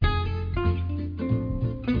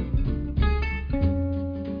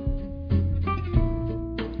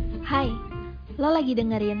lagi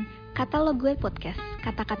dengerin Kata Lo Gue Podcast,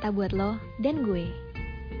 kata-kata buat lo dan gue.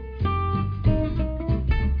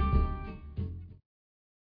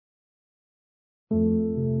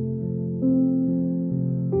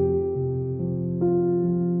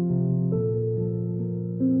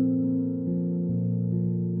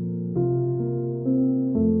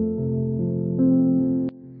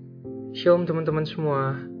 Shalom teman-teman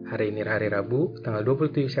semua, hari ini hari Rabu, tanggal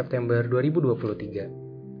 27 September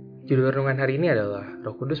 2023. Judul renungan hari ini adalah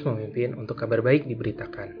Roh Kudus Memimpin untuk Kabar Baik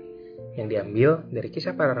Diberitakan, yang diambil dari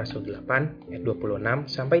Kisah Para Rasul 8, ayat 26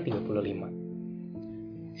 sampai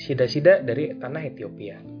 35. Sida-sida dari tanah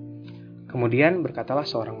Ethiopia. Kemudian berkatalah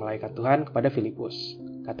seorang malaikat Tuhan kepada Filipus,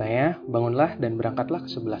 katanya, bangunlah dan berangkatlah ke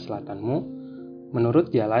sebelah selatanmu,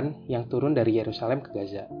 menurut jalan yang turun dari Yerusalem ke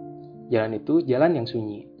Gaza. Jalan itu jalan yang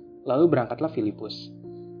sunyi. Lalu berangkatlah Filipus.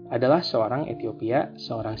 Adalah seorang Ethiopia,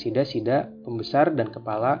 seorang sida-sida, pembesar dan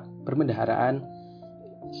kepala perbendaharaan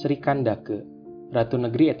Sri Kandake, ratu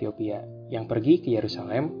negeri Ethiopia, yang pergi ke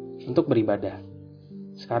Yerusalem untuk beribadah.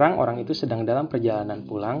 Sekarang orang itu sedang dalam perjalanan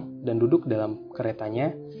pulang dan duduk dalam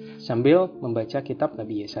keretanya sambil membaca kitab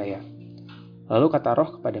Nabi Yesaya. Lalu kata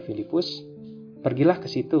Roh kepada Filipus, pergilah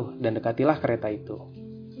ke situ dan dekatilah kereta itu.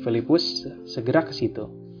 Filipus segera ke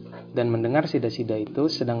situ. Dan mendengar sida-sida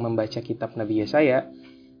itu sedang membaca kitab Nabi Yesaya,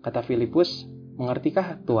 kata Filipus,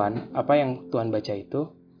 mengertikah Tuhan apa yang Tuhan baca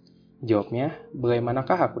itu? Jawabnya,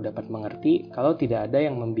 bagaimanakah aku dapat mengerti kalau tidak ada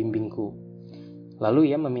yang membimbingku? Lalu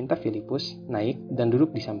ia meminta Filipus naik dan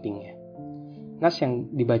duduk di sampingnya. Nas yang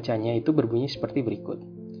dibacanya itu berbunyi seperti berikut.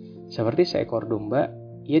 Seperti seekor domba,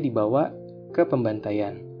 ia dibawa ke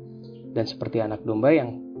pembantaian. Dan seperti anak domba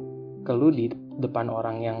yang keluh di depan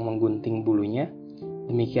orang yang menggunting bulunya,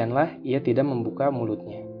 demikianlah ia tidak membuka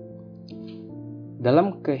mulutnya.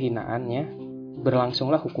 Dalam kehinaannya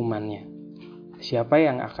berlangsunglah hukumannya. Siapa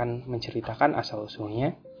yang akan menceritakan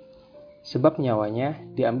asal-usulnya? Sebab nyawanya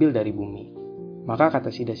diambil dari bumi. Maka kata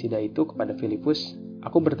sida-sida itu kepada Filipus,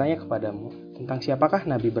 aku bertanya kepadamu, tentang siapakah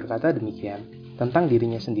Nabi berkata demikian? Tentang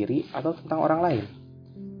dirinya sendiri atau tentang orang lain?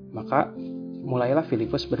 Maka mulailah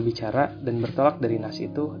Filipus berbicara dan bertolak dari nas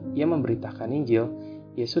itu, ia memberitakan Injil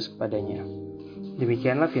Yesus kepadanya.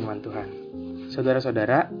 Demikianlah firman Tuhan.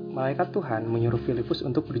 Saudara-saudara, malaikat Tuhan menyuruh Filipus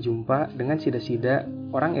untuk berjumpa dengan sida-sida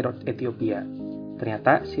orang Ethiopia.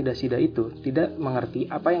 Ternyata sida-sida itu tidak mengerti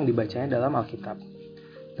apa yang dibacanya dalam Alkitab.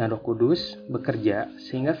 Dan Roh Kudus bekerja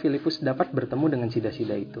sehingga Filipus dapat bertemu dengan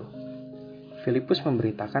sida-sida itu. Filipus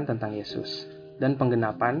memberitakan tentang Yesus dan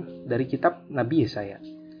penggenapan dari kitab Nabi Yesaya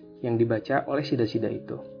yang dibaca oleh sida-sida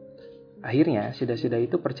itu. Akhirnya, sida-sida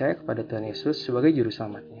itu percaya kepada Tuhan Yesus sebagai juru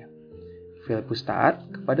selamatnya. Filipus taat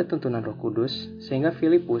kepada tuntunan Roh Kudus, sehingga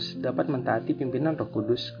Filipus dapat mentaati pimpinan Roh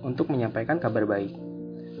Kudus untuk menyampaikan kabar baik.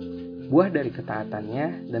 Buah dari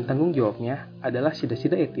ketaatannya dan tanggung jawabnya adalah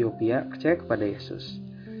sida-sida Ethiopia percaya kepada Yesus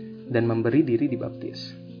dan memberi diri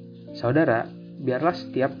dibaptis. Saudara, biarlah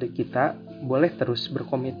setiap kita boleh terus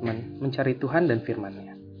berkomitmen mencari Tuhan dan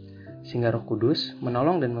firman-Nya, sehingga Roh Kudus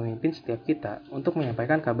menolong dan memimpin setiap kita untuk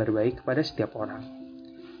menyampaikan kabar baik kepada setiap orang.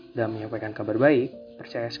 Dalam menyampaikan kabar baik,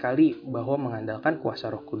 percaya sekali bahwa mengandalkan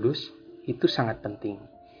kuasa Roh Kudus itu sangat penting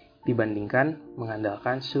dibandingkan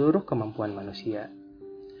mengandalkan seluruh kemampuan manusia.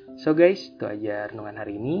 So guys, itu aja renungan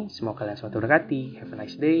hari ini. Semoga kalian selalu berkati. Have a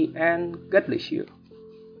nice day and God bless you.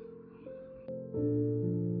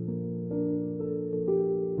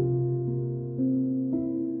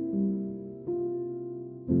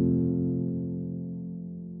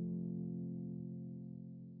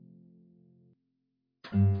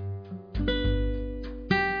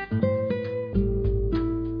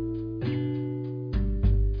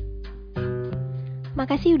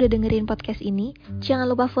 Makasih udah dengerin podcast ini. Jangan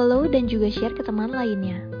lupa follow dan juga share ke teman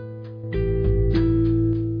lainnya.